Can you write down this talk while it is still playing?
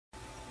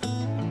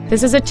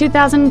This is a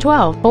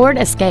 2012 Ford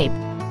Escape.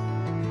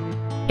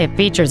 It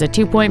features a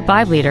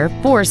 2.5-liter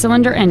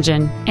four-cylinder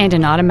engine and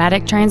an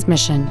automatic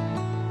transmission.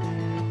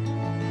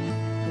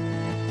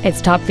 Its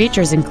top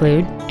features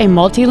include a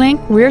multi-link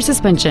rear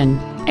suspension,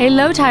 a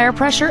low tire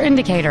pressure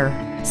indicator,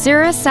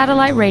 Sirius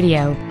satellite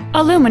radio,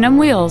 aluminum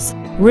wheels,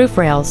 roof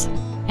rails,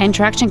 and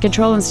traction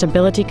control and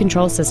stability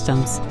control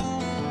systems.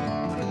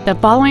 The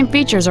following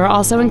features are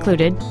also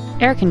included: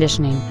 air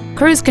conditioning,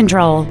 cruise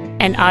control,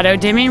 an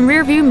auto-dimming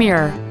rearview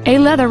mirror, a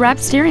leather-wrapped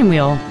steering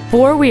wheel,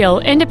 four-wheel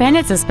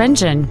independent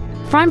suspension,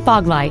 front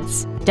fog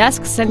lights,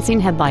 dusk sensing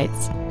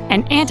headlights,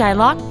 an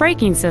anti-lock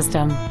braking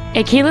system,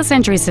 a keyless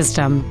entry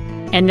system,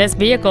 and this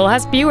vehicle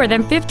has fewer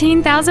than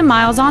 15,000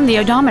 miles on the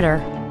odometer.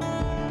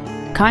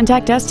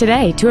 Contact us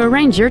today to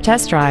arrange your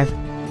test drive.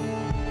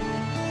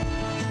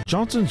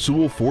 Johnson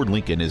Sewell Ford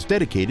Lincoln is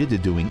dedicated to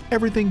doing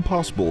everything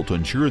possible to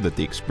ensure that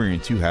the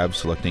experience you have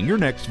selecting your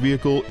next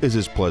vehicle is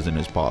as pleasant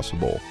as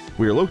possible.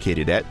 We are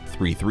located at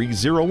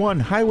 3301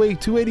 Highway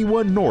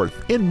 281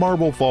 North in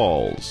Marble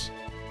Falls.